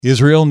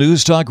Israel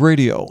News Talk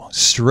Radio,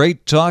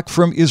 straight talk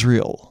from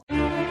Israel.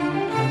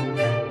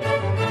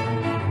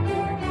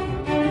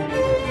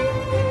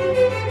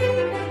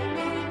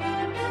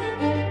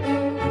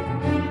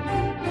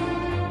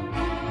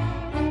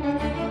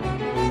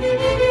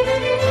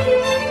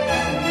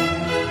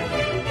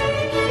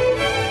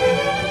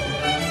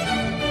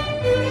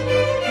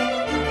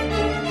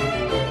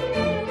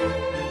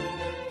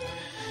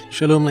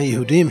 Shalom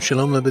leYehudim,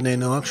 Shalom leBnei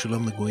Noach,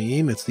 Shalom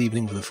leGoyim. It's the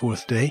evening of the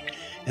fourth day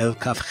of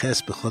Kaf Ches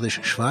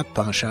b'Chodesh Shvat,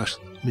 Parashas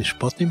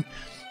Mishpotim,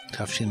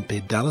 Tafshin Pei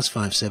Dalas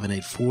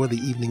 5784, the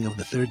evening of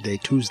the third day,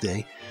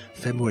 Tuesday,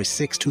 February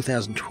 6,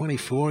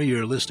 2024.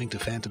 You're listening to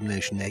Phantom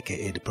Nation,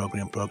 a.k.a. the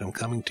program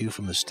coming to you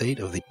from the state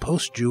of the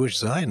post-Jewish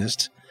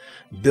Zionists,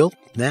 built,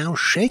 now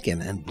shaken,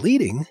 and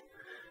bleeding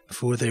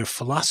for their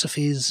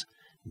philosophy's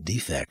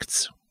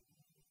defects.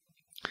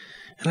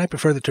 And I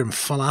prefer the term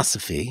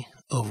philosophy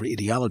over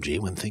ideology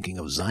when thinking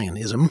of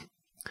Zionism,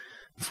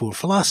 for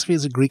philosophy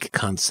is a Greek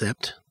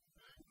concept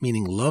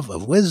meaning love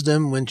of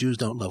wisdom. When Jews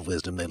don't love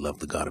wisdom, they love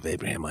the God of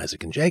Abraham,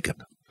 Isaac, and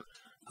Jacob,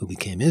 who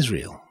became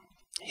Israel,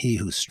 he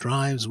who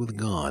strives with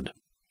God.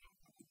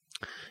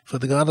 For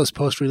the godless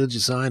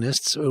post-religious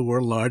Zionists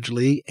were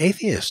largely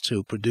atheists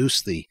who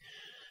produced the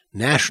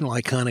national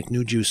iconic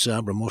New Jew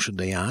Sabra Moshe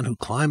Dayan, who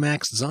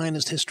climaxed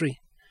Zionist history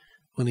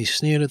when he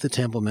sneered at the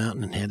Temple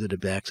Mountain and handed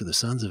it back to the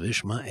sons of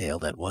Ishmael,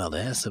 that wild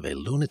ass of a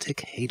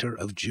lunatic hater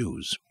of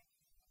Jews.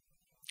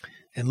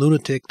 And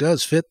lunatic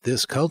does fit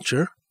this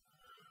culture.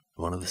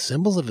 One of the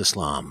symbols of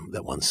Islam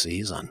that one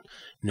sees on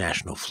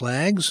national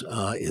flags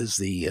is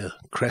the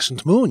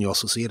crescent moon. You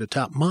also see it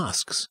atop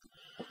mosques,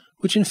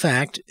 which in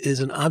fact is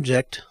an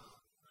object,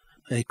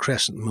 a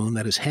crescent moon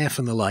that is half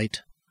in the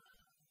light,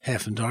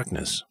 half in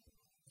darkness.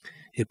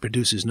 It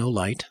produces no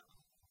light.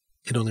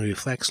 It only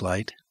reflects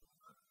light.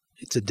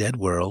 It's a dead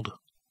world.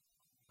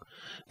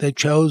 They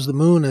chose the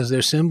moon as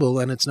their symbol,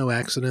 and it's no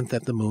accident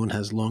that the moon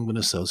has long been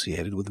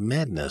associated with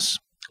madness,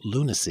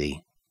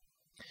 lunacy,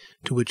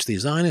 to which the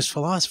Zionist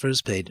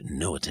philosophers paid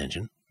no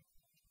attention.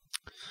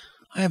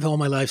 I have all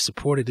my life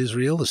supported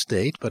Israel, the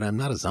state, but I'm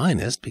not a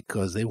Zionist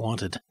because they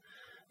wanted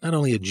not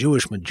only a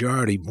Jewish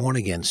majority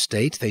born-again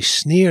state, they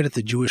sneered at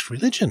the Jewish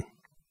religion.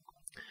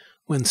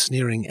 When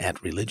sneering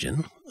at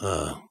religion,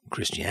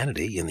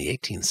 Christianity in the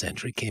 18th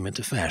century came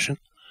into fashion.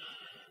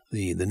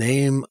 The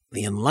name,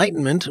 the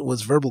Enlightenment,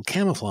 was verbal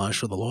camouflage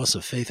for the loss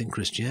of faith in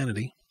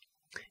Christianity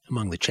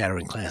among the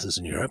chattering classes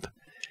in Europe,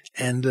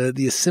 and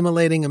the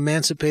assimilating,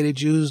 emancipated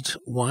Jews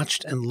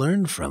watched and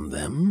learned from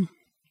them.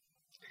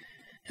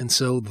 And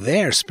so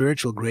their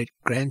spiritual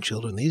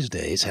great-grandchildren these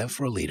days have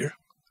for a leader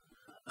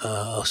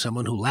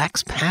someone who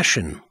lacks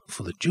passion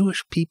for the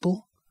Jewish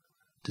people,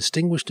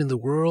 distinguished in the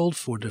world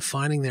for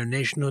defining their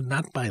nationhood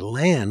not by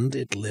land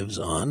it lives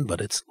on, but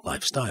its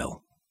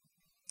lifestyle.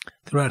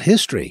 Throughout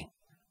history,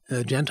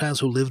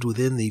 Gentiles who lived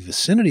within the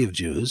vicinity of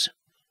Jews,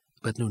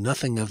 but knew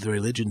nothing of their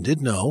religion, did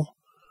know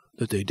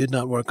that they did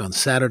not work on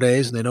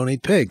Saturdays and they don't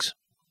eat pigs.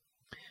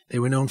 They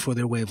were known for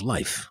their way of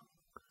life.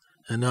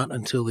 And not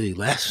until the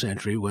last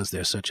century was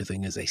there such a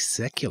thing as a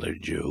secular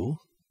Jew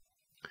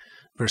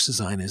versus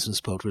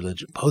Zionism's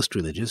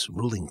post-religious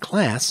ruling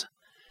class,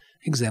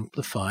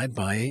 exemplified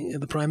by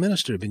the Prime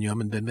Minister,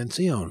 Benjamin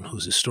Ben-Zion,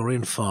 whose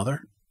historian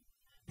father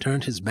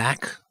turned his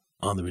back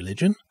on the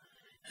religion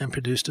and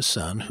produced a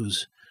son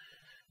whose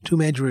two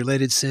major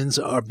related sins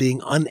are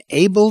being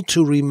unable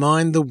to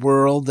remind the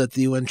world that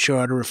the UN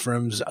Charter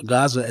affirms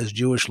Gaza as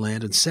Jewish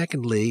land, and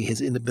secondly, his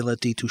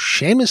inability to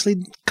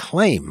shamelessly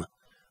claim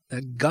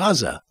that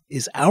Gaza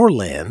is our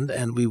land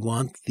and we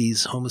want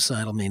these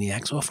homicidal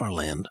maniacs off our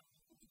land.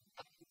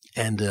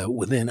 And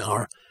within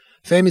our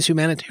famous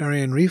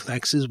humanitarian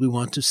reflexes, we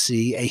want to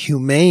see a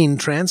humane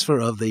transfer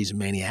of these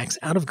maniacs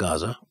out of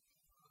Gaza.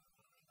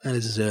 And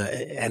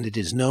it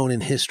is known in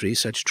history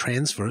such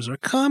transfers are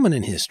common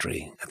in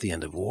history at the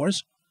end of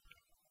wars.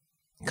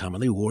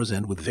 Commonly, wars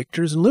end with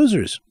victors and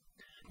losers.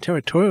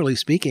 Territorially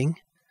speaking,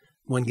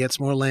 one gets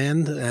more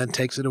land and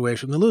takes it away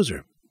from the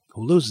loser,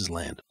 who loses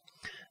land.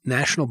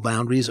 National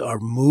boundaries are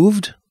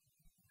moved,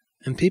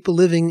 and people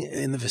living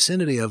in the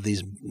vicinity of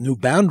these new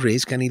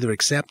boundaries can either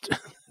accept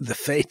the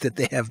fate that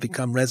they have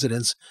become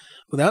residents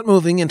without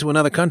moving into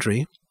another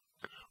country,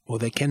 or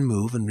they can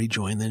move and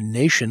rejoin their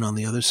nation on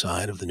the other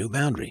side of the new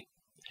boundary.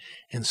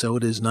 And so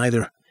it is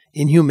neither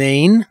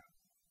inhumane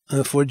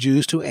for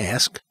Jews to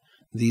ask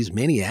these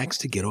maniacs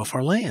to get off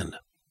our land.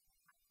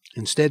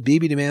 Instead,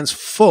 Bibi demands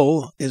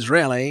full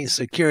Israeli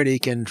security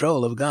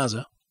control of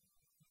Gaza.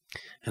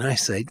 And I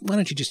say, why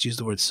don't you just use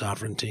the word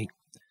sovereignty?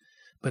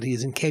 But he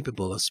is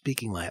incapable of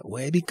speaking that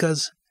way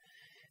because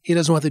he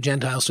doesn't want the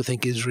Gentiles to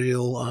think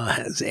Israel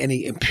has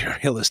any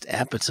imperialist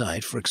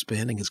appetite for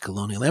expanding its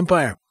colonial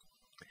empire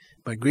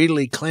by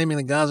greedily claiming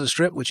the Gaza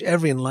Strip, which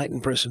every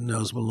enlightened person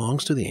knows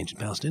belongs to the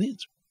ancient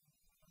Palestinians.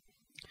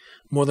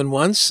 More than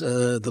once,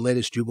 the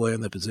latest Jew boy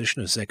in the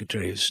position of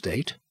Secretary of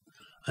State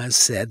has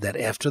said that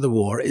after the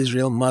war,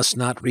 Israel must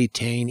not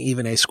retain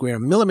even a square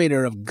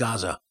millimeter of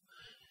Gaza.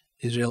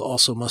 Israel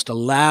also must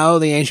allow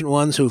the ancient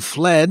ones who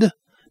fled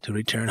to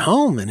return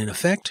home and, in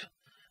effect,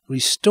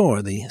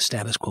 restore the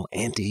status quo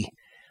ante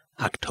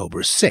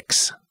October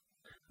 6,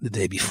 the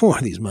day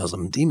before these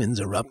Muslim demons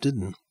erupted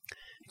and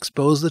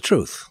exposed the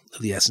truth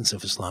of the essence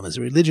of Islam as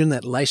a religion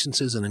that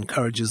licenses and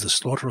encourages the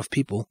slaughter of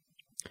people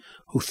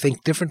who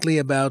think differently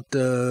about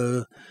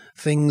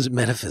things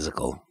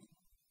metaphysical.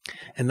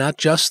 And not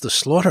just the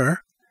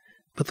slaughter,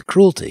 but the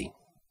cruelty,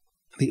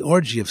 the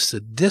orgy of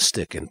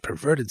sadistic and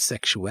perverted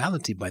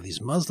sexuality by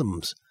these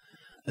Muslims.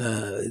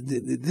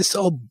 This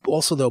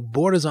also, though,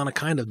 borders on a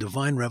kind of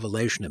divine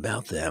revelation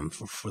about them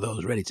for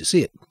those ready to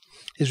see it.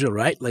 Israel,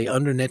 rightly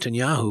under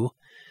Netanyahu,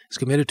 is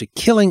committed to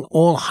killing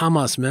all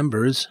Hamas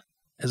members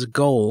as a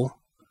goal,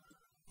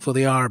 for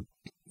they are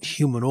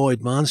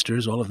humanoid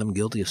monsters, all of them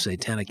guilty of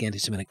satanic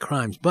anti-Semitic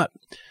crimes. But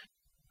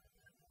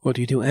what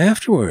do you do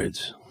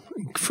afterwards?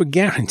 For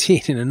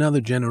guaranteed, in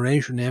another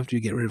generation, after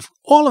you get rid of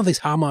all of these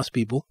Hamas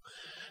people,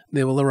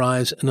 there will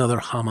arise another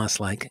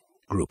Hamas-like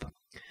group.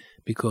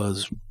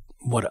 Because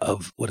what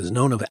is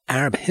known of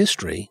Arab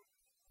history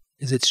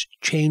is its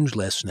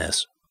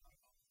changelessness.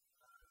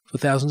 For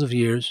thousands of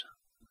years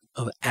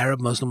of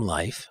Arab-Muslim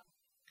life,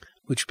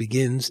 which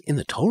begins in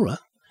the Torah,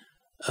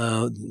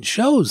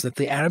 shows that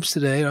the Arabs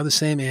today are the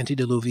same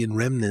antediluvian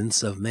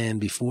remnants of man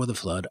before the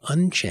flood,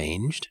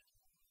 unchanged.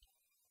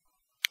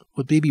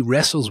 What Bibi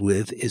wrestles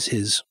with is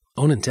his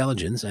own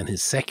intelligence and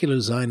his secular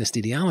Zionist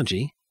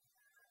ideology,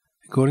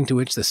 according to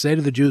which the state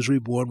of the Jews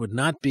reborn would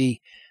not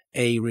be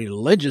a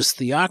religious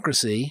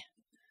theocracy,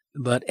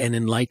 but an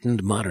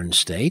enlightened modern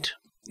state.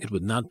 It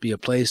would not be a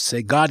place to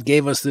say, God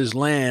gave us this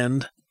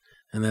land,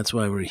 and that's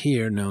why we're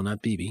here. No,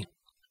 not Bibi.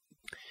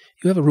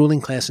 You have a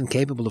ruling class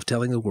incapable of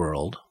telling the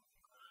world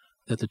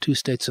that the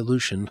two-state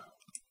solution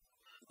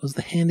was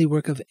the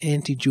handiwork of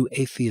anti-Jew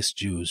atheist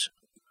Jews,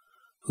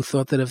 who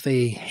thought that if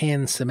they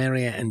hand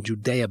Samaria and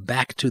Judea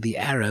back to the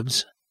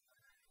Arabs,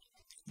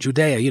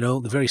 Judea,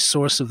 the very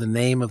source of the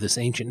name of this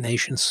ancient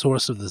nation,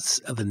 source of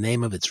the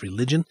name of its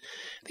religion,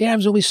 the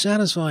Arabs will be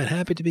satisfied,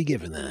 happy to be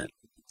given that.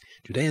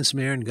 Judea and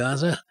Samaria and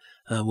Gaza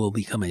will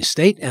become a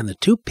state, and the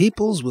two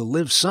peoples will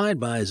live side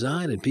by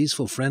side in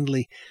peaceful,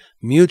 friendly,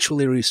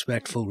 mutually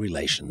respectful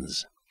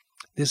relations.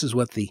 This is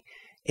what the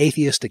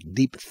atheistic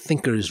deep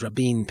thinkers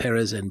Rabin,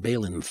 Peres, and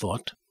Balin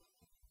thought.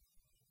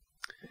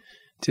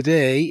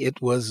 Today,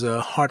 it was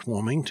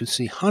heartwarming to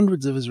see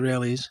hundreds of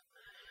Israelis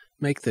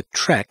make the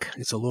trek.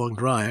 It's a long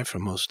drive for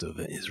most of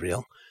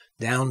Israel,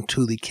 down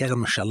to the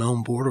Kerem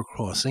Shalom border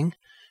crossing,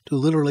 to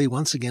literally,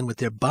 once again, with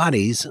their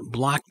bodies,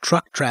 block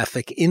truck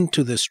traffic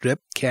into the strip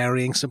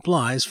carrying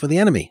supplies for the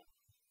enemy.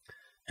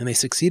 And they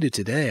succeeded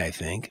today, I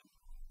think.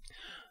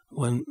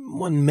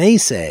 One may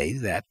say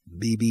that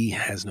Bibi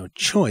has no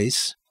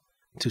choice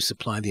to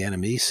supply the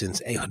enemy,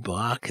 since Ehud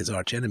Barak, his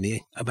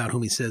archenemy, about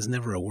whom he says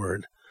never a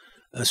word,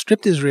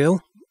 stripped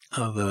Israel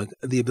of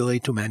the ability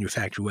to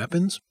manufacture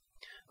weapons,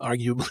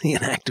 arguably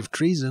an act of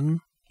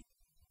treason.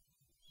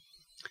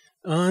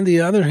 On the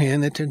other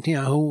hand,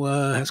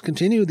 Netanyahu has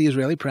continued the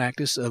Israeli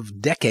practice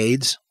of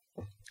decades,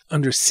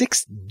 under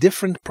 6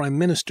 different prime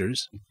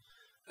ministers,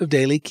 of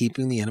daily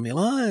keeping the enemy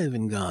alive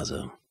in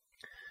Gaza,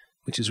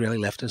 which Israeli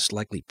leftists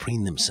likely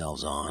preen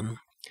themselves on.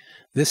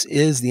 This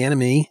is the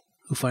enemy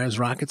who fires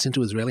rockets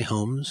into Israeli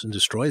homes and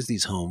destroys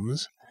these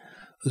homes,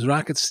 whose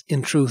rockets,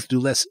 in truth, do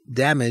less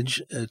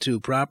damage to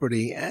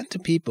property and to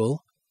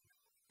people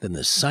than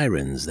the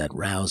sirens that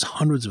rouse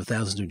hundreds of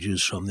thousands of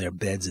Jews from their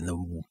beds in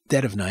the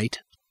dead of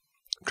night,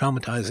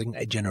 traumatizing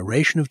a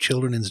generation of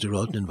children in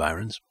Sderot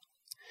environs.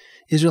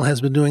 Israel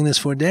has been doing this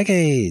for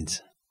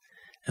decades.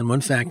 And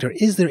one factor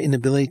is their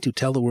inability to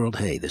tell the world,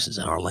 hey, this is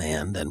our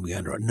land, and we are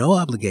under no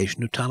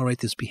obligation to tolerate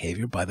this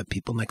behavior by the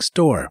people next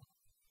door.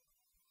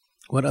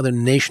 What other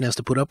nation has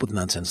to put up with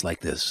nonsense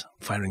like this,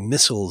 firing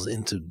missiles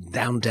into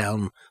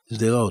downtown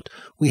Sderot?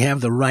 We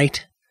have the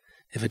right,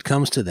 if it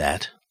comes to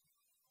that,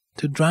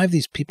 to drive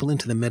these people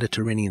into the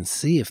Mediterranean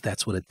Sea if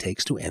that's what it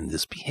takes to end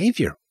this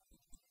behavior.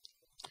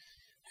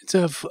 It's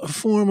a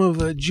form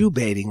of Jew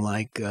baiting,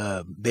 like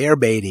bear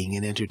baiting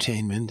in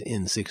entertainment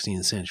in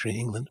 16th century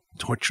England,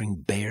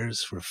 torturing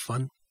bears for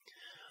fun.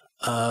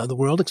 The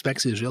world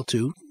expects Israel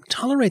to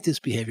tolerate this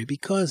behavior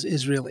because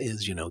Israel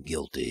is,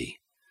 guilty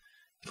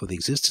for the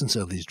existence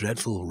of these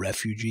dreadful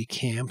refugee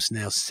camps.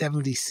 Now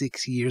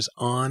 76 years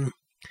on,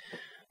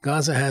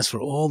 Gaza has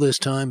for all this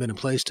time been a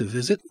place to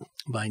visit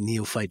by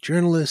neophyte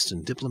journalists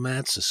and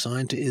diplomats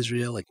assigned to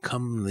Israel. They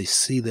come and they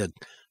see the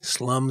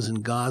slums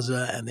in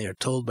Gaza, and they are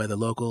told by the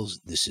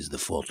locals, this is the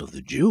fault of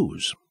the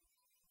Jews.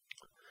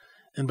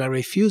 And by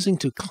refusing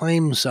to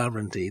claim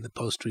sovereignty, the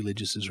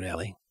post-religious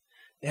Israeli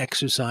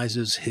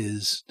exercises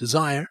his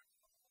desire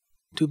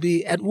to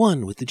be at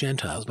one with the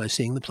Gentiles by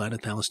seeing the plight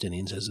of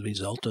Palestinians as a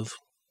result of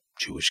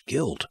Jewish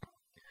guilt.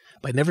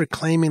 By never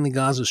claiming the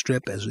Gaza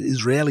Strip as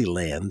Israeli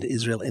land,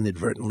 Israel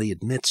inadvertently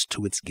admits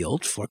to its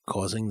guilt for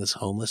causing this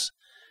homeless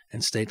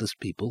and stateless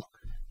people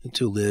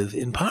to live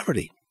in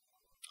poverty.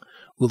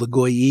 Will the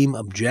Goyim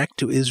object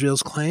to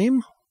Israel's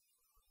claim?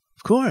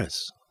 Of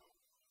course.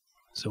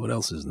 So what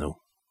else is new?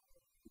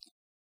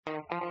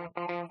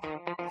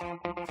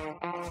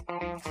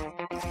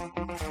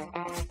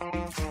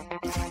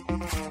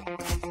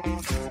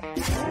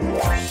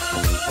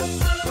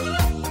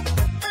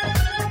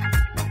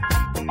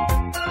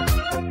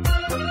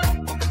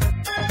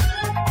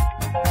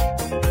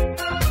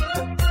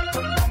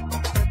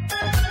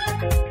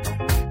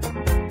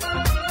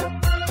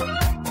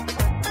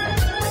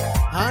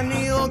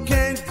 אני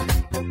רוקד,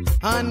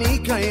 אני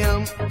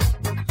קיים,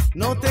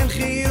 נותן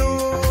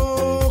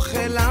חיוך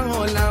אל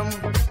העולם.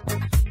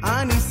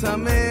 אני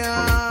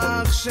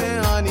שמח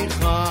שאני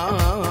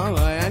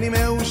חי, אני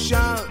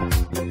מאושר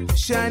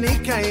שאני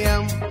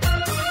קיים.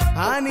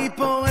 אני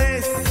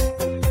פורס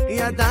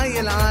ידיי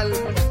אל על,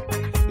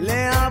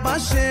 לאבא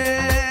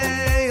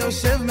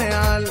שיושב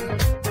מעל.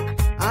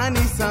 אני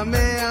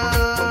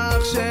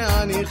שמח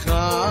שאני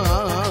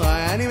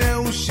חי, אני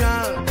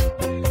מאושר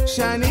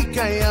שאני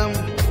קיים.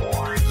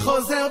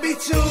 חוזר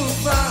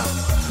בתשובה,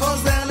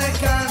 חוזר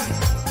לכאן,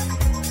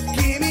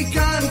 כי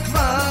מכאן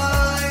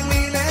כבר אין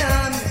לי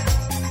לאן.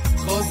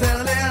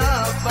 חוזר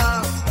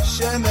לאבא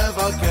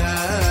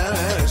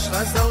שמבקש,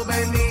 חזור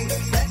בני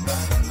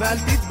ואל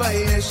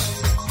תתבייש.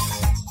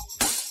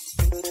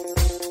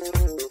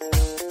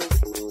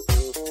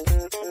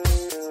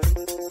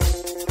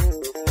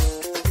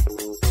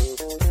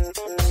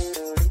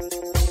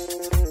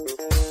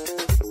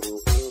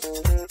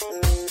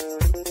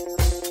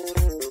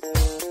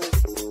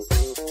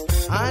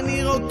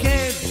 אני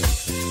רוקד,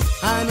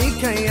 אני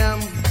קיים,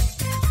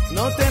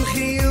 נותן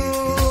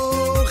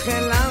חיוך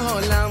אל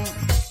העולם.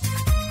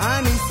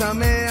 אני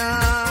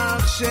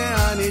שמח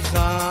שאני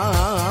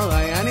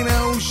חי, אני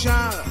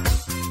מאושר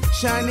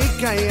שאני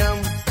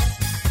קיים.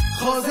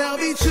 חוזר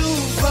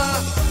בתשובה,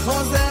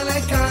 חוזר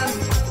לכאן,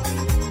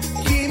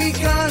 כי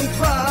מכאן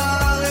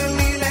כבר אין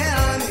לי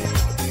לאן.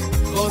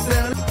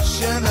 חוזר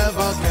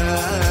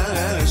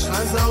שמבקש,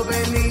 חזור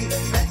בני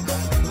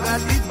ואל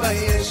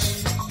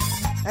תתבייש.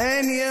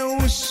 אין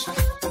ייאוש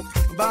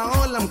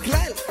בעולם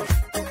כלל,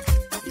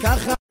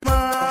 ככה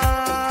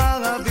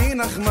אמר רבי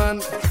נחמן.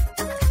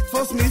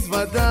 תפוס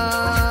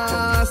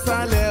מזוודה,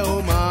 סע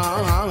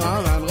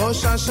לאומן,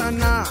 ראש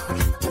השנה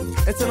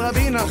אצל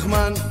רבי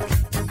נחמן.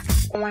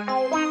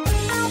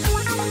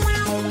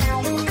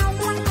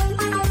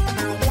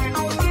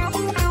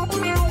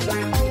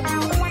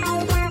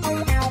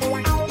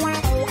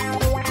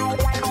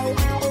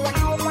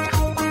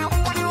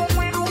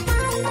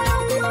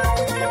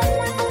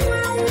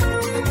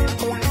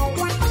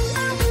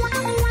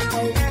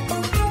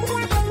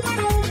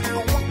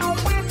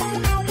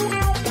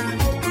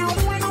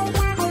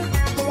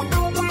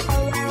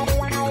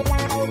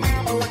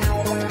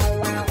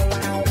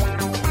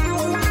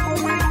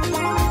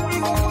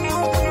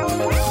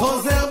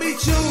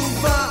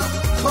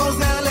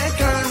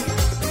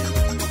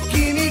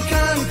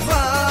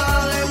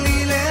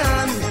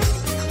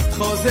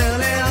 חוזר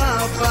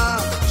לאבא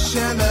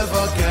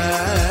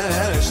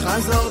שמבקש,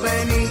 חזור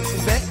בני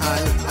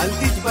ואל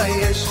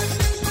תתבייש.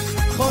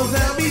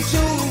 חוזר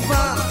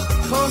בתשובה,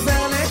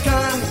 חוזר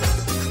לכאן,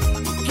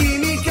 כי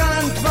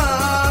מכאן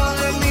כבר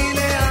אין לי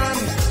לאן.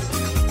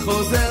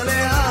 חוזר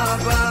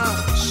לאבא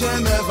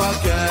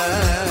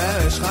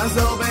שמבקש,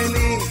 חזור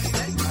בני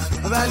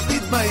ואל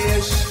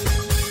תתבייש.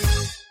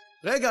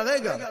 רגע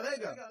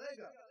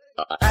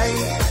איי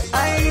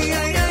איי איי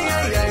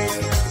איי איי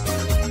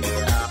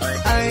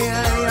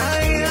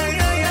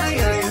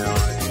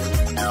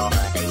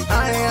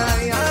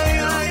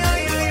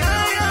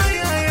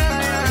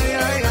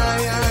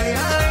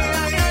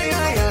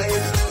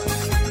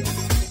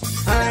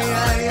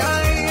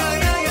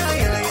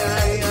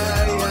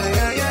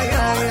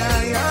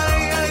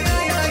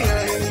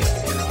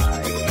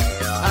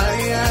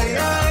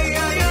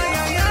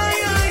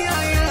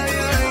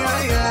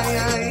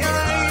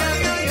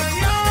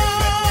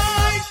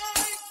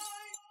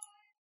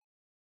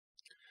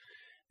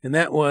And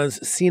that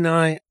was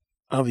Sinai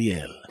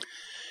Aviel.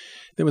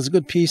 There was a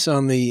good piece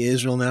on the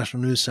Israel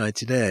National News site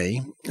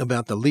today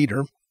about the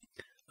leader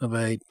of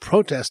a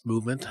protest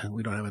movement.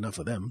 We don't have enough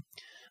of them.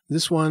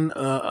 This one,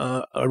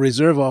 a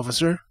reserve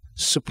officer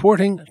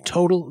supporting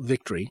total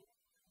victory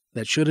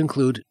that should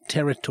include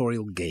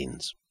territorial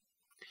gains.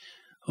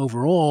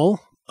 Overall,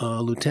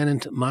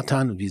 Lieutenant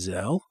Matan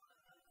Wiesel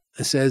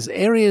says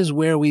areas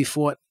where we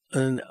fought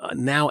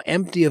now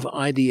empty of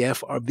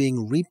IDF are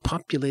being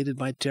repopulated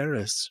by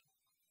terrorists,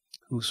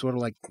 who sort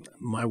of like,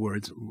 my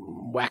words,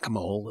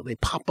 whack-a-mole. They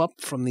pop up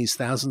from these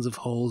thousands of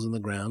holes in the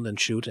ground and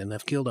shoot, and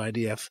have killed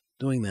IDF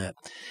doing that.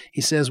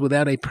 He says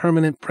without a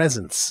permanent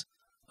presence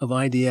of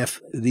IDF,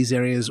 these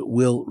areas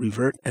will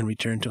revert and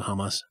return to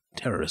Hamas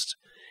terrorists.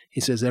 He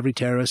says every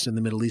terrorist in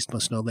the Middle East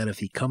must know that if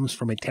he comes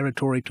from a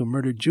territory to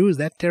murder Jews,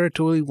 that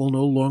territory will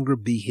no longer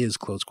be his,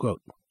 close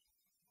quote.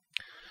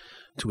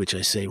 To which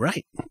I say,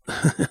 right,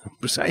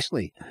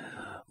 precisely.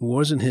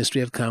 Wars in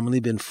history have commonly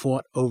been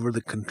fought over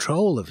the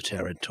control of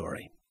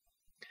territory.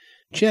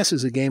 Chess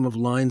is a game of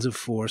lines of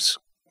force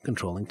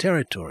controlling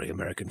territory.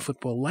 American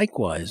football,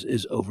 likewise,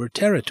 is over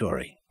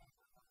territory.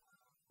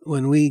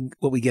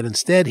 What we get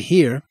instead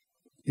here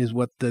is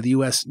what the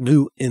U.S.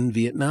 knew in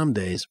Vietnam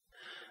days.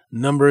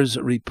 Numbers,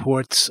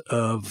 reports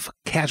of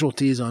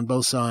casualties on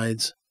both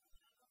sides,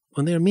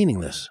 when they are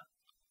meaningless.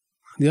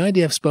 The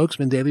IDF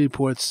spokesman daily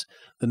reports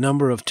the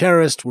number of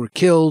terrorists were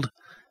killed,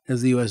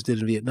 as the U.S. did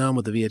in Vietnam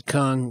with the Viet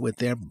Cong, with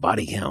their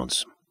body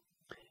counts.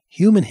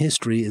 Human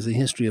history is a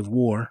history of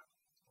war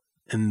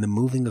and the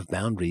moving of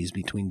boundaries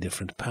between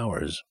different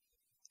powers.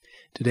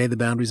 Today, the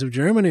boundaries of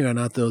Germany are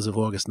not those of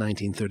August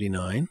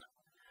 1939,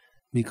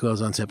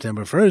 because on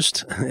September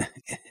 1st,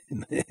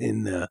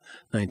 in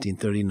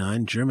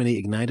 1939, Germany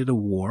ignited a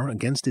war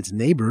against its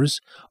neighbors,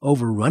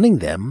 overrunning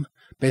them,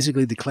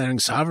 basically declaring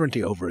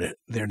sovereignty over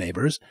their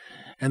neighbors.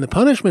 And the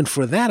punishment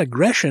for that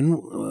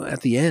aggression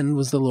at the end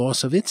was the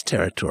loss of its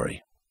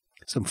territory,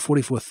 some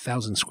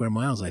 44,000 square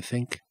miles, I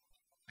think.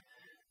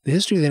 The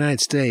history of the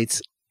United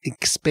States,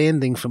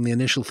 expanding from the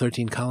initial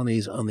 13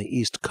 colonies on the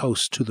East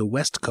Coast to the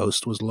West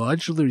Coast, was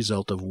largely the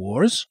result of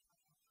wars.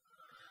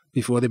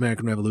 Before the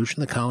American Revolution,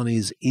 the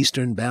colony's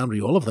eastern boundary,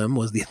 all of them,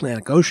 was the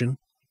Atlantic Ocean,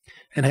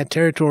 and had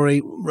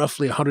territory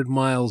roughly 100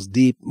 miles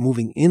deep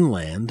moving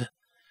inland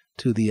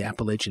to the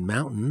Appalachian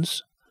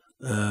Mountains.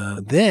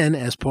 Then,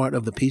 as part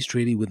of the peace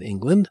treaty with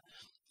England,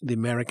 the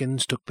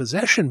Americans took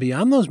possession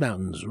beyond those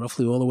mountains,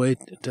 roughly all the way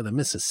to the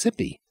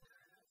Mississippi.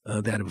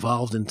 That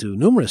evolved into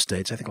numerous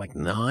states, I think like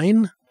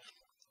 9.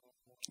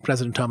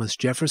 President Thomas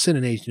Jefferson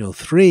in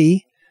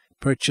 1803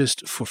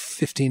 purchased for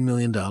 $15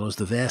 million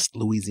the vast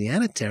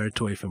Louisiana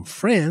territory from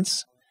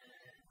France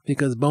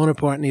because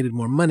Bonaparte needed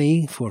more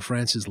money for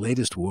France's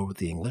latest war with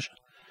the English,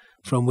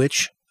 from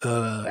which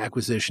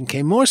acquisition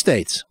came more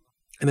states.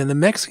 And then the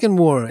Mexican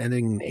War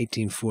ending in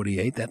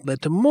 1848, that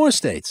led to more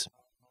states.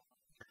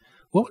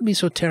 What would be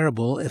so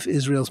terrible if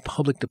Israel's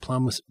public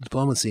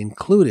diplomacy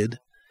included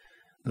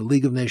the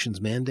League of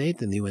Nations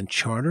mandate and the UN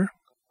Charter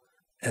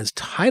as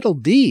title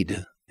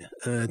deed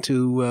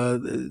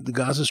to the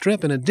Gaza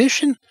Strip, in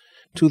addition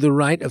to the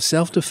right of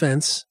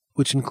self-defense,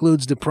 which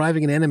includes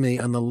depriving an enemy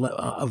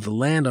of the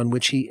land on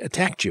which he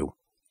attacked you?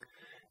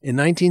 In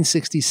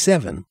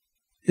 1967,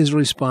 Israel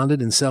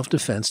responded in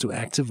self-defense to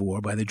acts of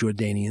war by the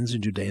Jordanians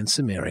in Judea and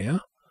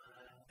Samaria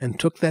and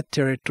took that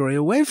territory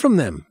away from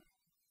them.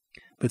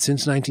 But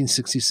since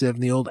 1967,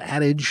 the old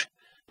adage,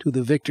 to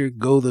the victor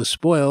go the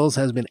spoils,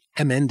 has been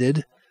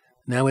amended.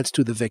 Now it's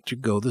to the victor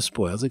go the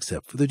spoils,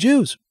 except for the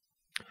Jews,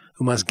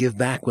 who must give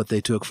back what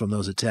they took from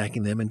those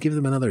attacking them and give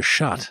them another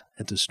shot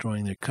at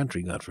destroying their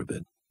country, God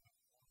forbid.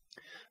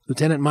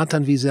 Lieutenant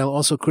Matan Wiesel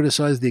also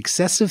criticized the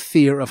excessive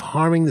fear of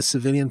harming the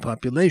civilian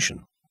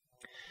population.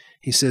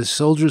 He says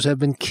soldiers have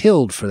been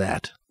killed for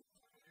that.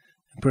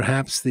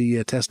 Perhaps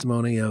the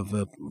testimony of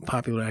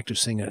popular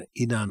actor-singer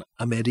Idan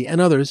Amedi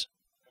and others,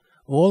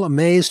 all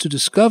amazed to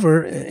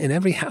discover in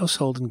every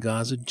household in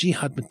Gaza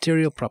jihad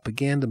material,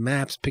 propaganda,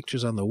 maps,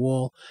 pictures on the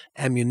wall,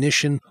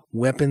 ammunition,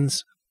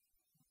 weapons.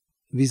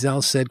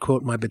 Wiesel said,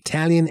 quote, "My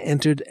battalion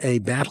entered a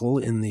battle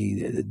in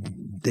the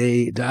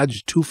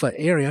Daj Tufa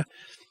area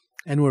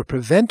and were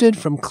prevented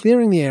from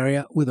clearing the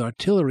area with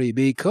artillery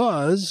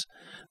because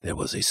there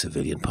was a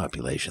civilian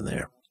population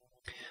there.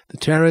 The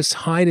terrorists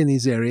hide in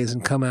these areas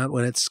and come out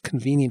when it's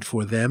convenient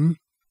for them.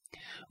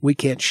 We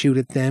can't shoot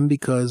at them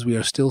because we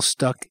are still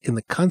stuck in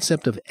the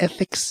concept of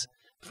ethics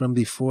from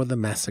before the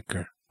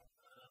massacre.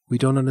 We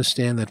don't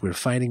understand that we're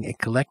fighting a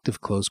collective,"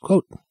 close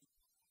quote.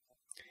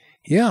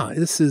 Yeah,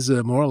 this is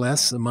more or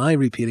less my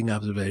repeating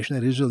observation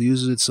that Israel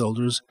uses its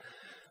soldiers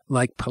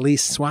like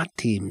police SWAT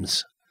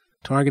teams,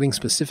 targeting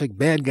specific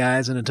bad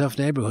guys in a tough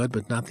neighborhood,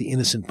 but not the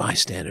innocent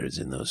bystanders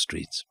in those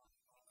streets.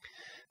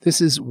 This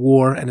is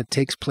war, and it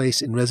takes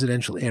place in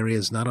residential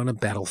areas, not on a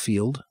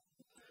battlefield.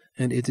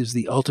 And it is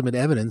the ultimate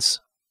evidence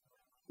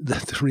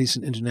that the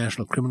recent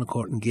International Criminal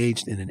Court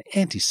engaged in an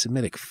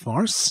anti-Semitic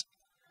farce,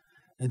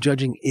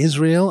 judging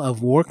Israel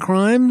of war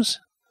crimes,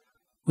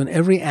 when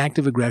every act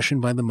of aggression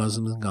by the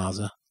Muslims in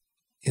Gaza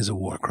is a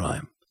war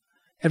crime.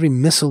 Every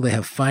missile they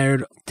have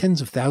fired,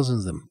 tens of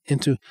thousands of them,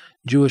 into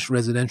Jewish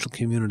residential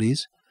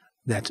communities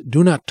that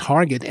do not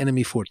target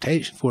enemy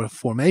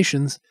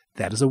formations,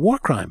 that is a war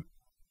crime.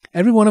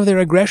 Every one of their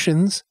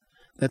aggressions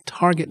that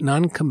target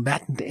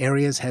non-combatant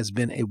areas has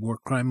been a war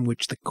crime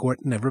which the court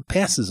never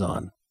passes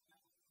on.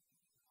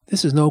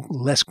 This is no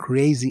less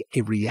crazy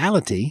a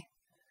reality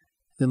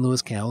than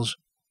Lewis Carroll's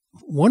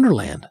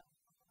Wonderland.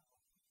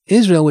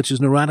 Israel, which is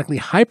neurotically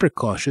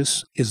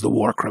hyper-cautious, is the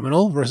war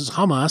criminal versus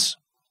Hamas,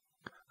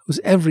 whose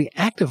every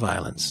act of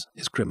violence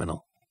is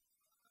criminal.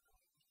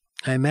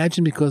 I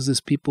imagine because this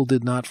people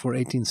did not for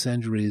 18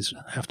 centuries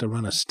have to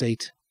run a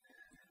state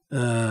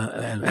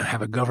and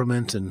have a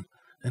government and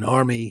an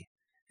army,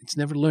 it's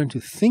never learned to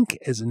think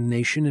as a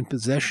nation in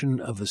possession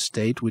of a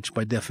state, which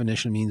by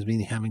definition means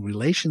having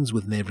relations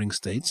with neighboring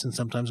states and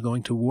sometimes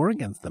going to war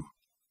against them.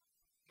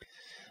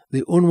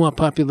 The UNRWA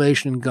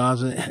population in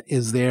Gaza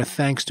is there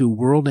thanks to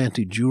world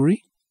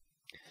anti-Jewry,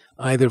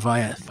 either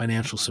via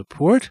financial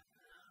support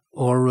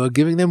or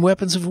giving them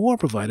weapons of war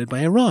provided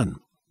by Iran.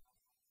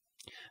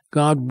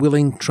 God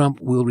willing, Trump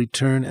will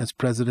return as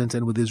president,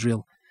 and with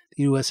Israel,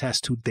 the U.S. has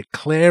to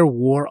declare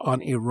war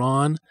on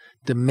Iran,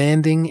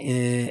 demanding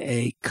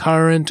the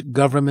current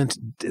government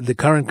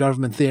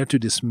there to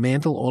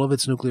dismantle all of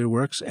its nuclear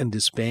works and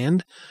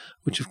disband,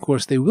 which of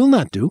course they will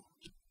not do.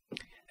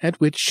 at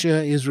which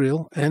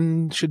Israel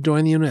and should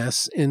join the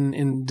U.S.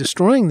 in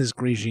destroying this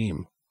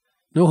regime.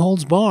 No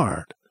holds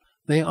barred.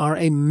 They are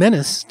a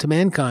menace to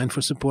mankind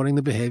for supporting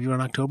the behavior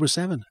on October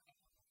 7.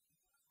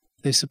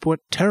 They support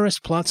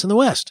terrorist plots in the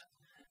West.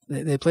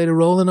 They played a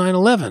role in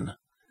 9/11.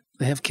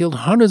 They have killed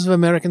hundreds of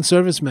American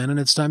servicemen, and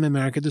it's time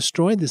America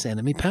destroyed this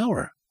enemy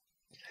power.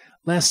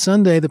 Last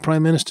Sunday, the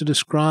Prime Minister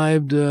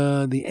described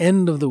the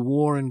end of the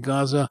war in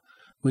Gaza,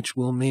 which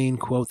will mean,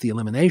 quote, the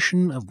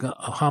elimination of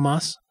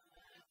Hamas.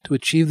 To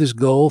achieve this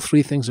goal,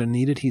 3 things are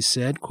needed, he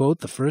said,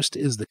 quote, the first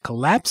is the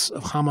collapse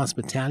of Hamas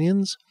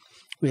battalions.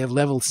 We have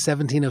leveled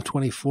 17 of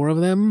 24 of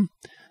them.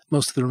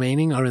 Most of the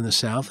remaining are in the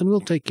south, and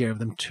we'll take care of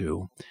them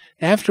too.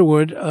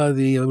 Afterward,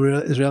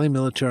 the Israeli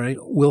military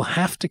will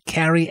have to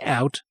carry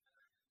out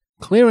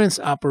clearance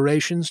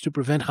operations to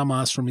prevent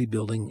Hamas from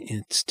rebuilding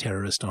its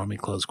terrorist army,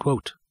 close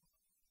quote.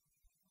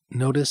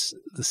 Notice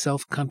the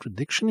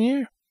self-contradiction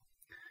here?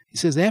 He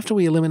says, after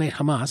we eliminate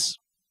Hamas,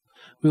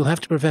 we will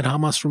have to prevent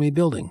Hamas from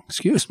rebuilding.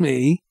 Excuse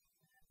me,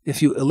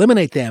 if you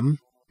eliminate them,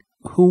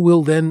 who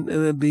will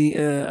then be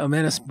a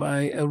menace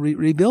by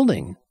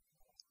rebuilding?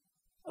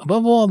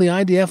 Above all, the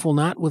IDF will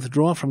not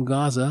withdraw from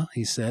Gaza,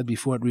 he said,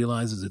 before it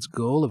realizes its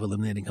goal of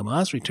eliminating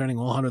Hamas, returning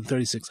all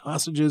 136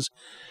 hostages,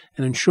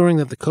 and ensuring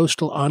that the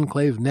coastal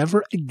enclave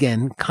never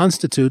again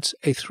constitutes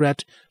a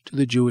threat to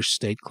the Jewish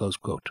state, close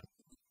quote.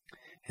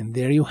 And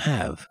there you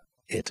have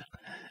it.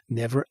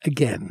 Never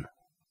again.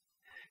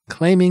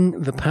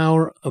 Claiming the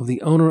power of the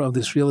owner of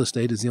this real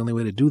estate is the only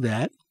way to do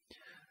that.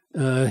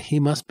 He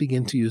must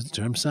begin to use the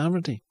term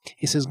sovereignty.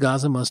 He says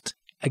Gaza must,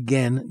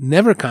 again,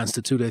 never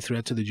constitute a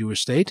threat to the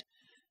Jewish state,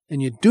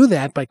 and you do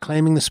that by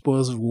claiming the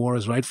spoils of war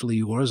as rightfully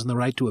yours and the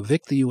right to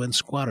evict the UN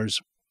squatters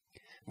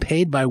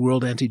paid by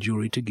World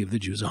Anti-Jewry to give the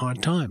Jews a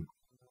hard time,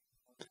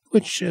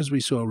 which, as we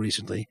saw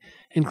recently,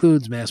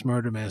 includes mass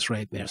murder, mass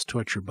rape, mass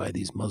torture by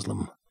these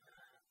Muslim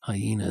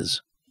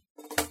hyenas.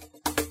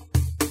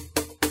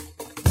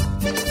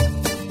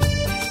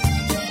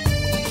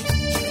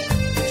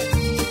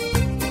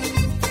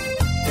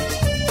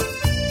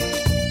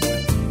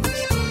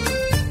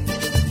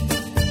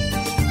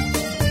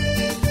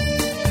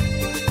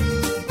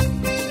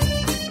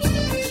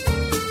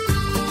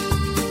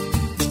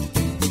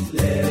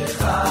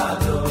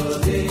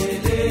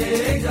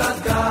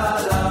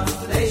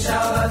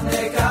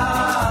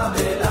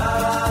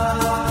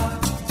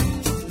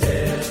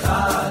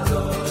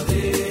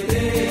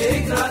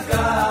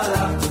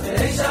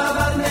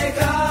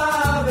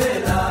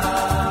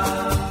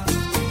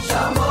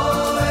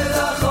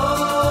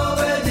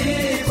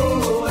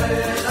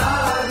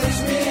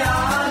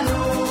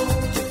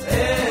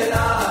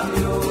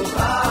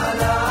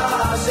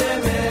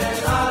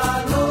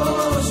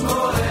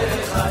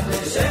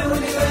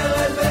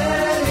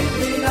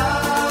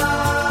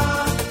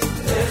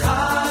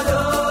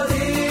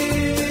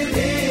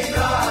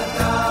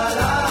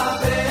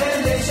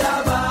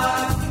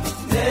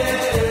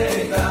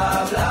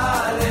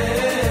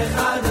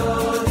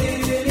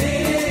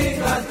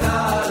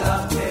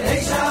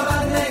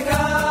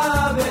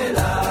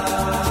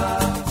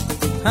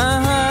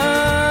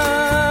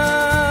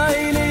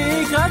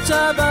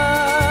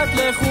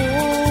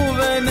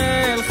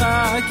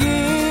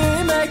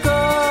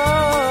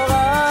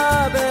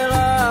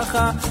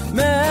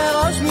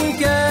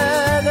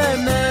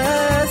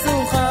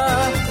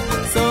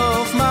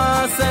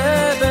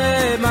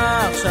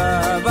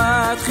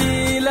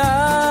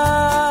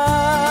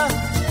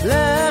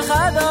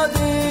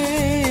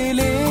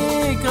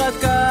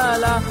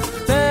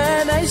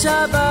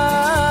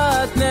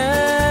 שבת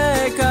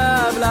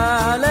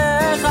נקבלה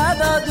לך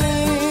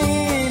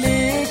דודי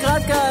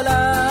לקראת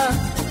קלה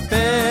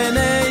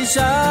פני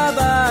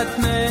שבת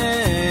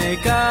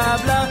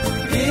נקבלה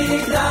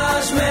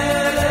מקדש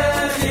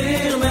מלך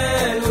עיר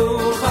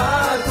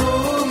מלוכה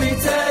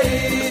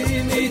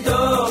ומצאים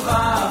מתוך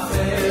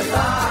אפיך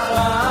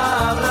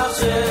רב לך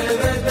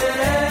שבט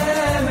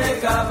בעמק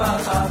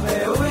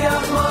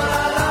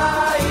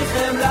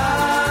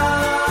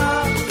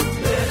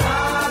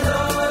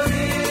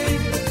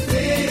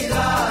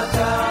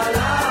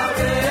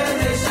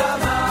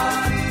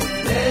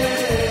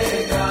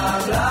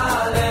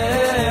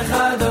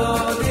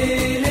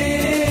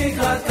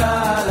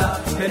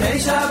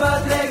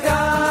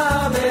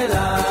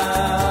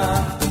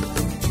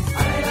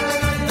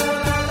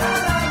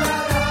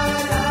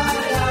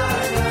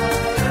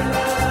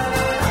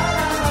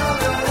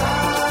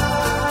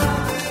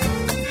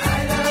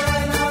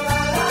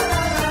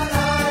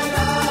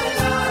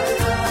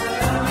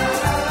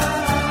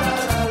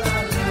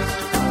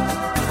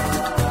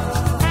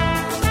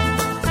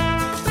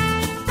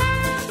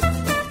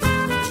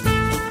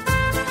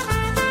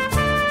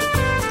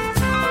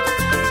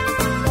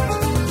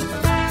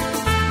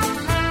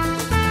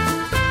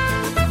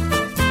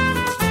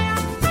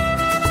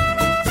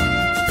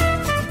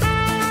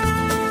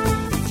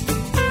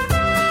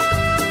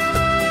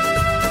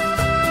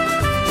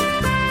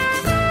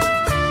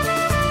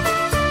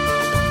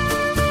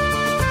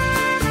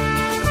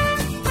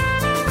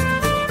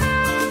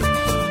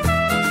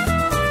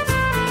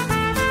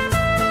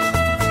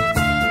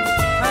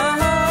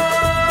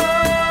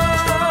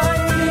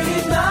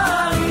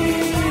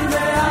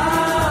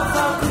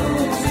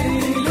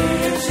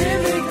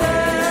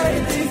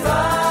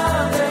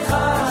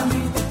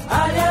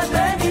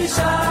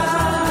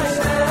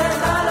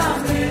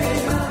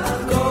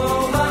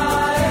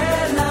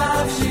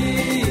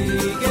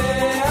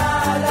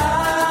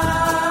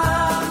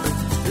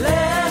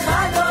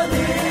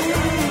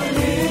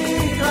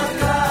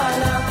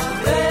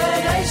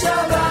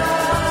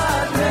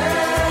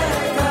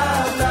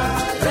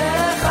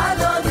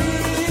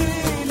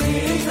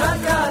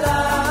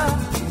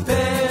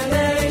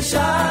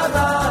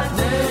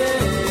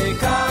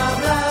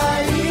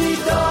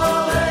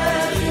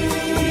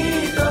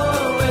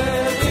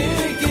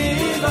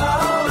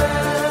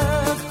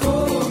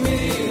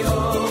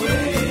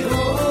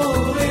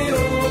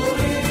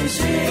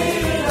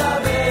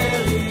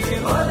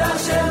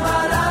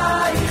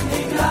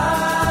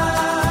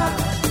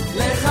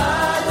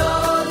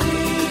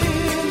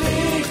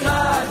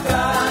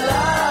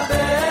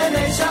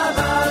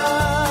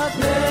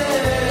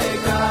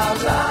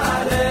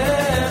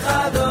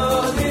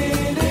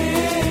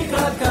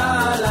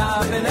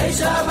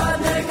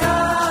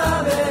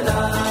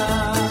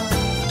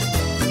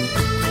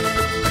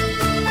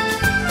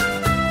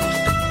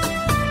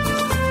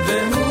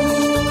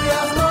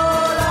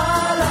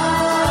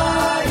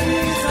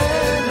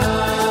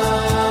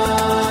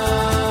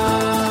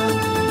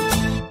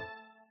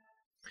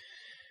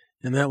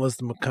And that was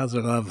the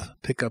Makazarov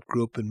pickup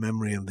group in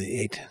memory of the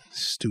 8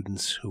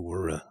 students who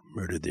were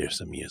murdered there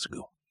some years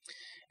ago.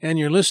 And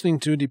you're listening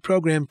to the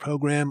program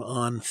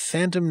on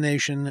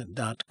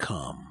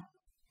phantomnation.com.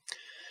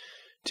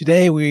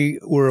 Today we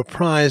were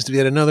apprised of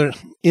yet another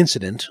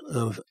incident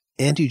of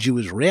anti-Jew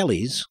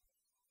Israelis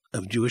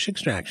of Jewish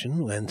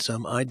extraction when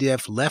some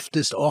IDF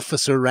leftist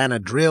officer ran a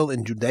drill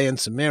in Judea and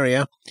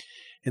Samaria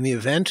in the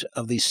event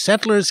of the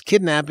settlers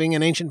kidnapping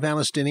an ancient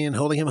Palestinian and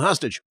holding him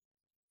hostage.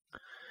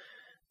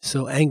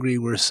 So angry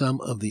were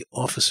some of the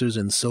officers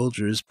and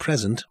soldiers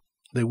present,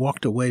 they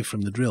walked away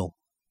from the drill.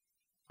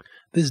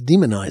 This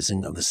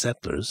demonizing of the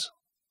settlers,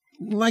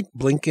 like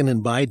Blinken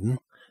and Biden,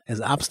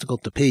 as obstacle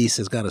to peace,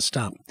 has got to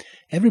stop.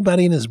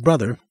 Everybody and his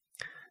brother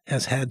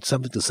has had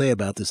something to say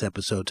about this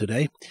episode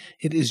today.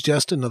 It is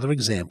just another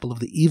example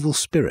of the evil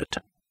spirit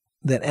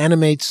that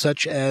animates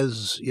such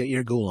as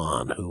Yair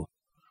Golan,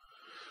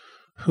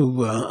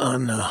 who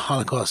on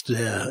Holocaust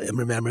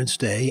Remembrance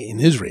Day in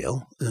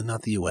Israel,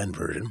 not the UN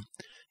version,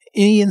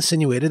 he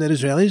insinuated that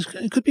Israelis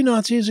could be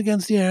Nazis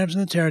against the Arabs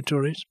in the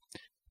territories.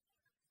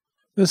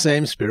 The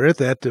same spirit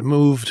that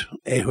moved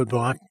Ehud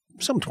Barak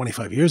some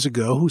 25 years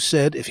ago, who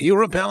said if he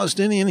were a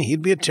Palestinian,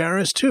 he'd be a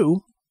terrorist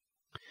too.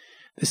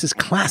 This is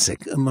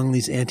classic among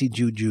these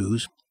anti-Jew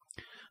Jews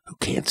who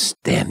can't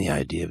stand the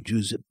idea of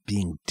Jews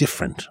being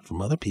different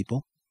from other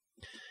people.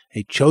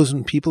 A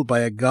chosen people by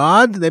a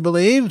God, they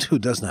believed, who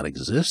does not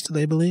exist,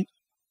 they believe.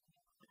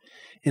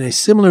 In a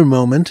similar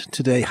moment,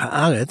 today,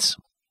 Haaretz,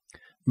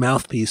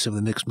 mouthpiece of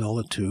the mixed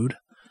multitude,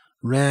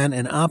 ran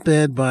an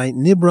op-ed by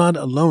Nimrod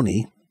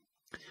Aloni,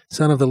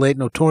 son of the late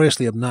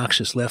notoriously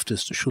obnoxious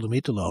leftist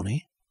Shulamit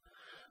Aloni,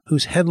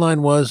 whose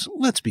headline was,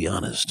 "Let's be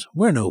honest,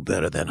 we're no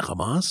better than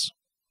Hamas."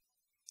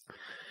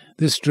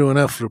 This drew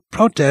enough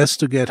protests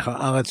to get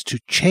Haaretz to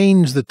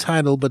change the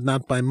title, but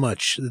not by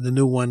much. The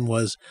new one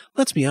was,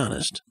 "Let's be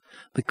honest,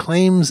 the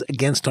claims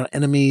against our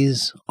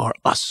enemies are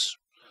us,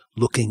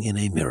 looking in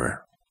a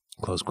mirror."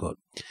 Close quote.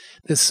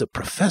 This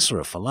professor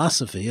of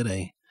philosophy at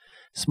a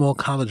small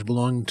college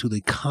belonging to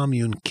the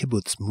commune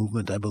kibbutz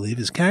movement, I believe,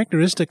 is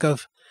characteristic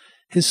of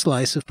his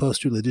slice of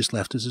post-religious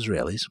leftist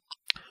Israelis,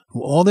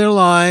 who all their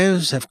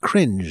lives have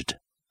cringed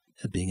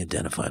at being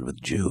identified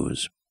with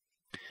Jews.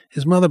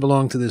 His mother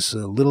belonged to this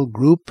little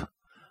group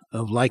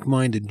of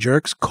like-minded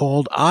jerks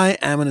called I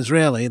Am an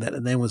Israeli, that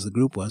the name was the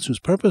group was, whose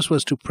purpose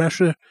was to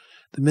pressure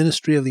the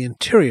Ministry of the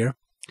Interior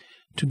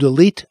to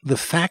delete the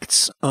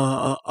facts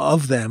on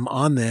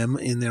them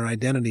in their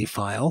identity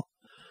file,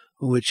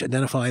 which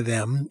identify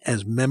them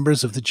as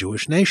members of the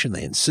Jewish nation.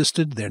 They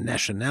insisted their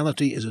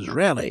nationality is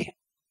Israeli,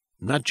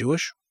 not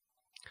Jewish.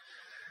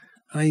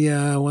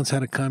 I once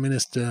had a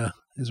communist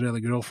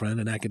Israeli girlfriend,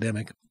 an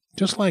academic,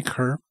 just like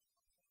her,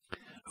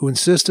 who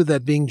insisted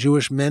that being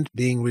Jewish meant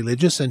being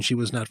religious, and she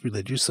was not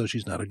religious, so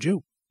she's not a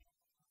Jew.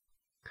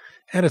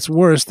 At its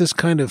worst, this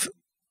kind of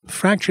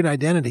fractured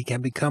identity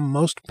can become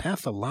most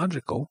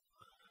pathological,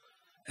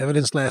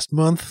 evidenced last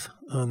month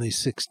on the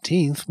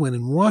 16th, when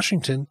in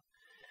Washington,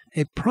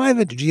 a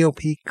private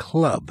GOP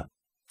club,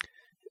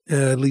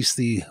 at least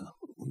the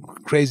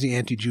crazy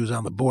anti-Jews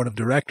on the board of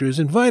directors,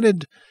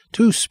 invited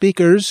 2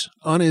 speakers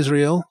on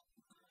Israel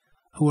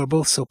who are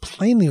both so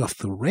plainly off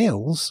the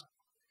rails,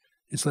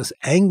 it's less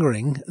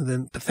angering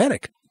than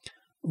pathetic.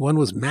 One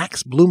was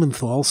Max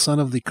Blumenthal, son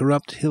of the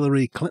corrupt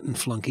Hillary Clinton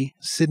flunky,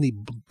 Sidney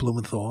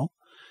Blumenthal,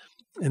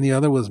 and the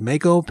other was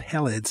Mako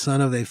Peled,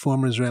 son of a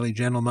former Israeli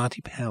general, Mati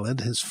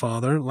Peled, his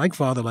father, like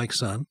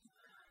son,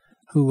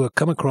 who were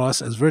come across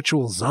as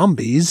virtual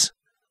zombies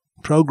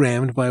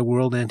programmed by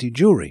world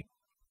anti-Jewry.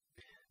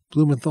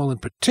 Blumenthal in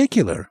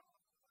particular,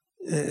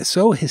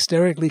 so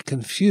hysterically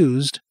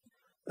confused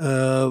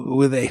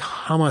with a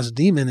Hamas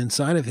demon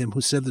inside of him,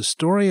 who said the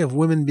story of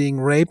women being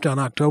raped on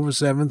October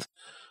 7th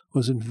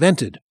was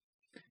invented.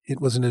 It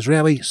was an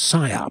Israeli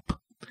psyop.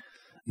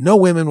 No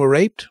women were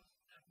raped.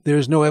 There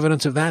is no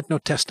evidence of that, no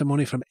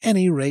testimony from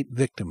any rape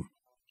victim.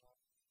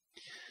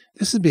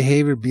 This is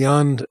behavior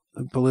beyond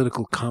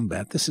political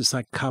combat. This is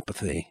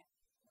psychopathy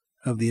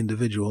of the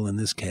individual in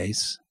this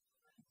case,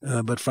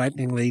 but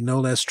frighteningly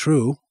no less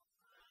true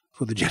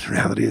for the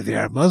generality of the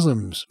Arab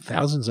Muslims,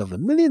 thousands of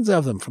them, millions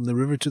of them from the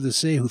river to the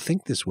sea who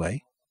think this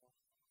way.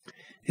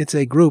 It's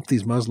a group,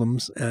 these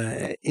Muslims,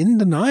 in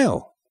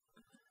denial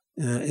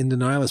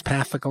as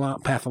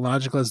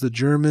pathological as the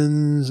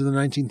Germans in the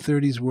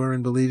 1930s were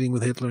in believing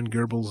with Hitler and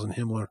Goebbels and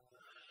Himmler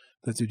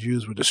that the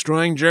Jews were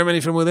destroying Germany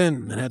from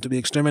within and had to be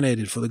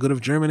exterminated for the good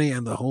of Germany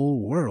and the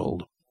whole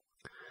world.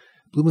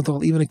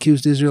 Blumenthal even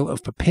accused Israel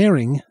of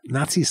preparing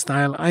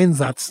Nazi-style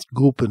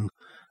Einsatzgruppen,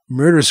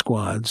 murder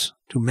squads,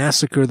 to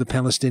massacre the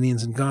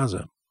Palestinians in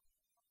Gaza.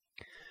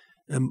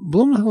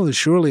 Blumenthal is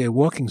surely a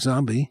walking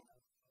zombie,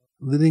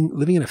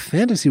 living in a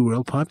fantasy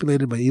world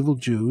populated by evil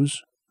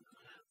Jews,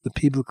 the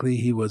people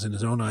he was in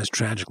his own eyes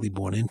tragically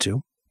born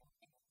into.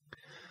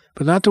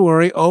 But not to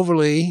worry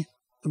overly,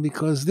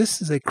 because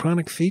this is a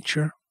chronic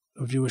feature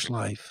of Jewish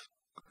life.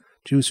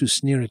 Jews who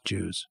sneer at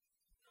Jews.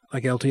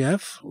 Like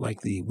LTF,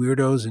 like the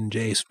weirdos in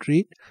J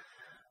Street,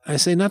 I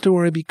say not to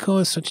worry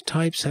because such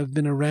types have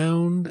been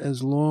around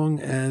as long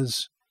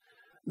as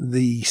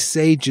the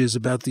sages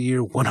about the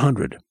year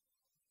 100,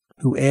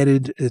 who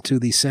added to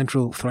the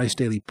central thrice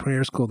daily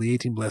prayers called the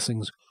 18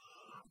 Blessings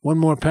one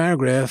more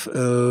paragraph,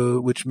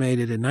 which made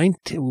it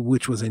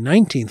which was a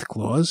 19th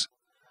clause,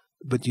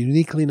 but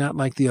uniquely not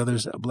like the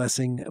others, a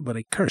blessing but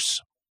a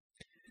curse,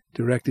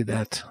 directed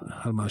at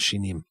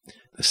Halmashinim,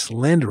 the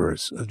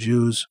slanderers of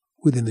Jews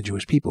within the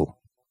Jewish people.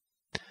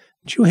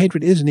 Jew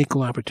hatred is an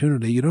equal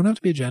opportunity. You don't have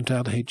to be a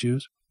Gentile to hate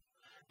Jews.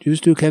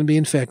 Jews too can be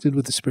infected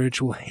with the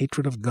spiritual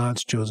hatred of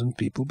God's chosen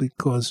people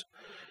because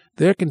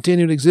their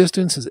continued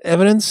existence is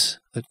evidence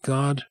that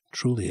God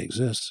truly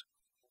exists,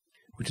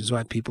 which is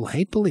why people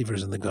hate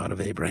believers in the God of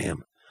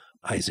Abraham,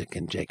 Isaac,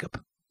 and Jacob.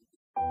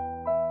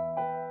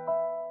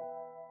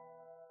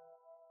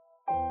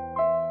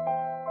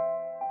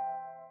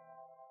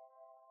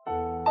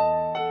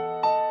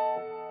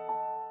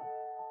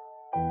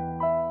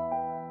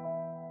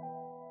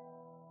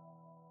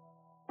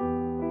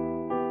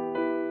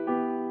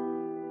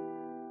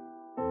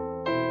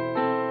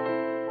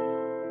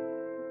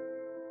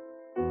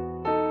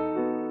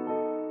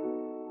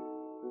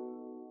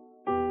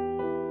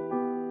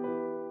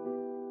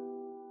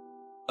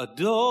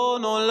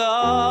 אדון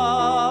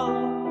עולם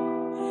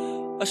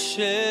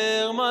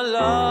אשר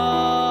מלך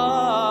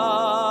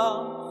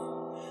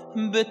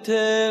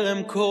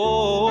בטרם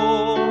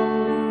כל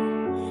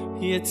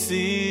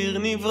יציר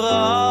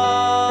נברא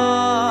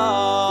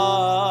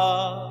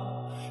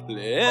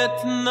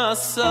לעת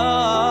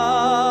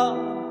נשא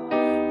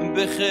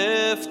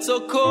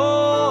בחפצו כל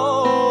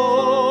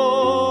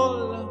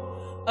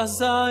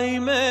אזי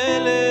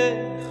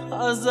מלך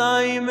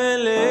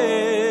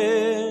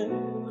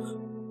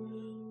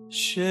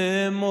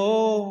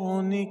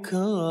שמו נקרא.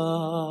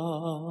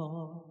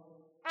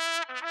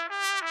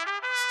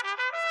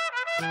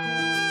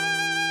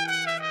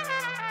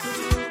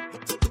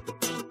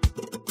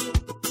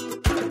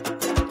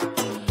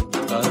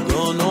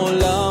 אדון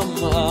עולם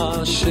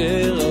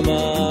אשר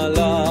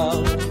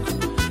מלך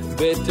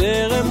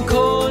בטרם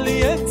כל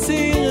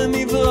יציר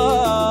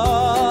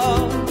נברא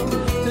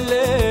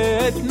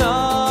לעת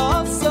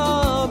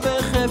נעשה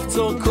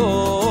בחפצו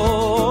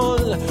כל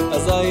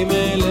אזי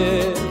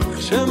מלך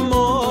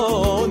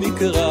שמו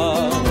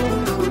נקרא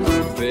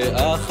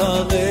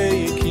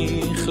ואחרי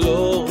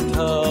ככלות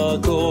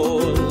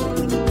הכל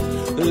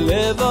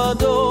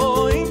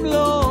לבדו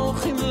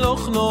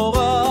ימלוך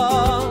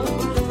נורא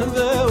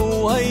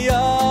והוא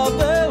היה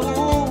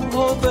והוא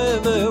הווה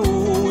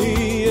והוא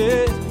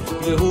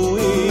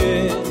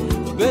יהיה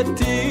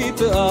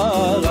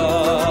בתפארה.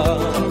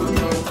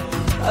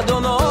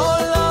 אדון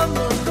עולם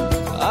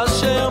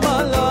אשר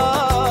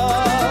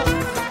מלך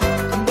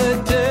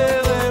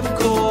בטרם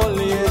כל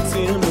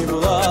יציר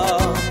נברא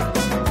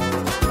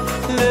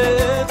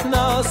לעת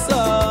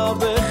נעשה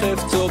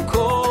בחפצו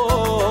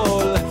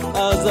כל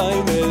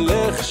אזי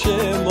מלך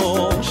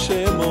שמו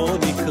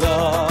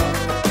נקרא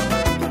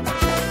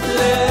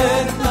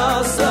לעת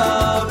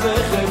נעשה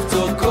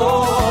בחפצו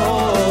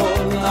כל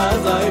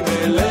אזי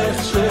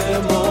מלך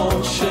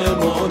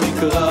שמו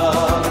נקרא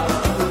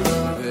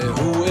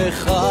והוא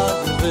אחד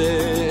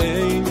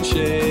ואין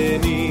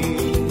שני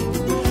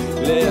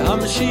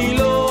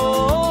להמשילו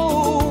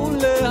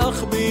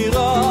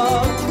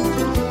להכבירה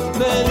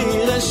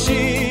בלי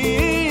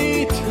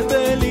ראשית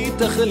בלי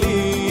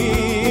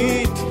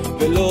תכלית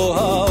ולא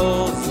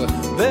העוז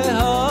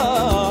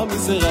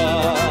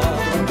והמזרע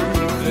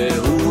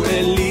והוא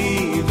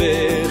אלי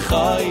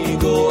וחי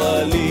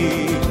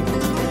גואלי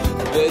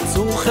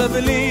וצור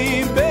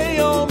חבלי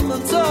ביום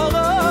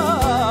צרה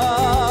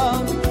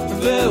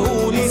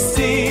והוא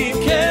ניסי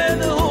כן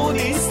הוא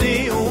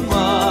ניסי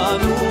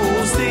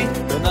ומנוסי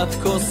בנת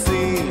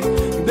כוסי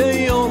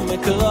ביום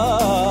מקרא.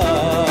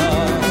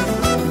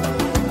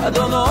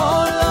 אדון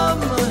עולם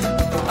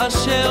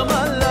אשר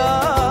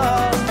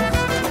מלך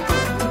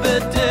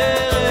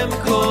בטרם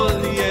כל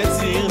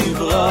יציר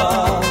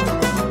נברא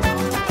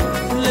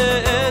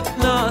לעת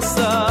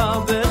נעשה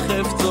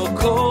בחפצו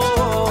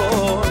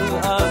כל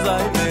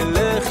אזי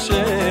מלך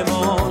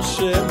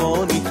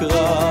שמו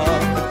נקרא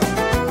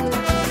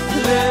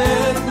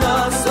לעת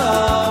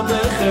נעשה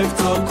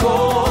בחפצו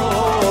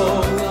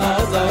כל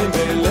אזי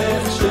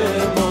מלך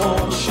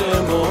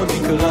שמו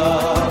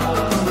נקרא.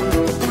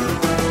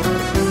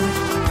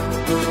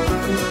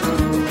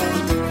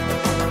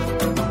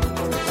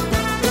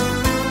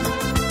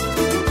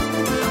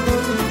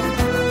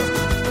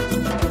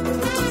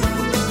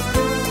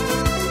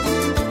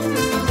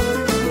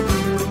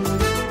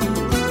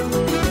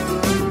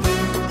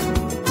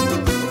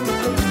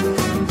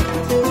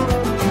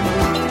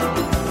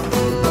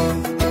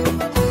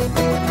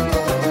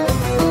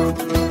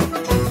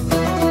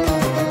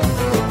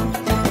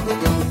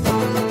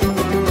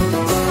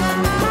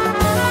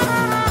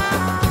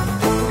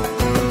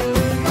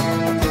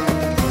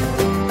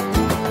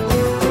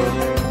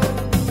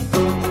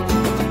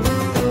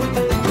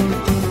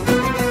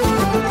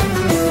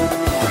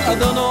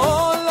 אדון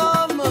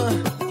עולם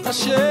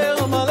אשר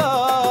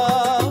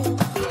מלך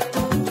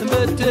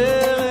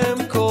בטרם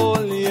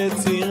כל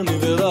יציר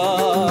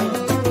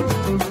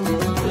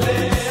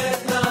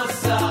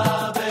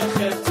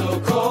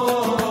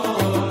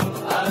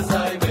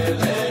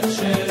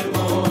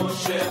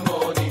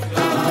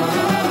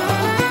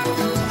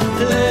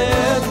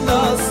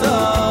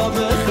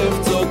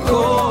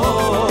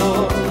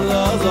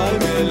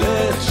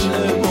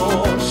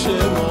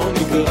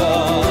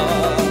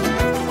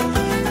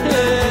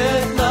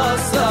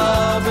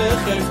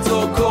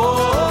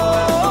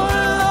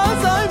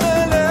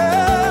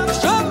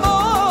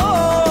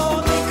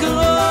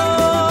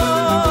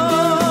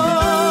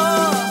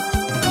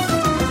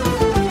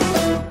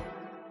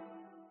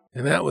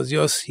was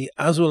Yossi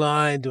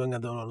Azulai doing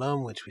Adon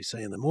Olam, which we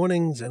say in the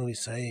mornings and we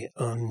say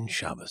on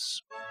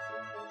Shabbos.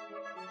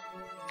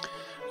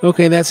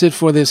 Okay, that's it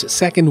for this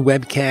second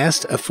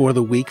webcast for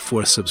the week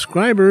for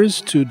subscribers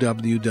to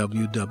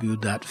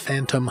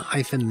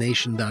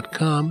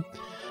www.phantom-nation.com.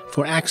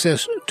 For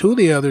access to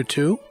the other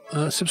two,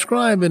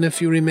 subscribe, and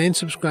if you remain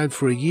subscribed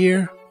for a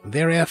year,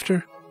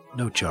 thereafter,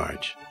 no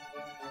charge.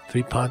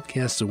 3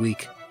 podcasts a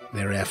week,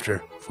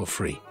 thereafter, for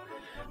free.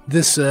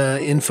 This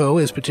info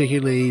is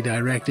particularly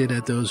directed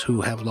at those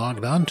who have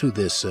logged on to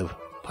this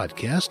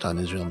podcast on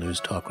Israel News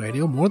Talk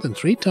Radio more than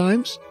 3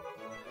 times.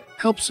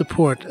 Help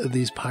support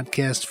these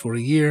podcasts for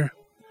a year,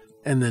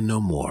 and then no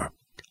more.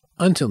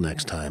 Until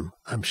next time,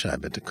 I'm Shai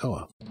Ben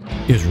Tekoa.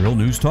 Israel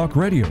News Talk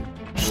Radio.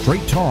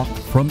 Straight talk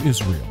from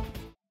Israel.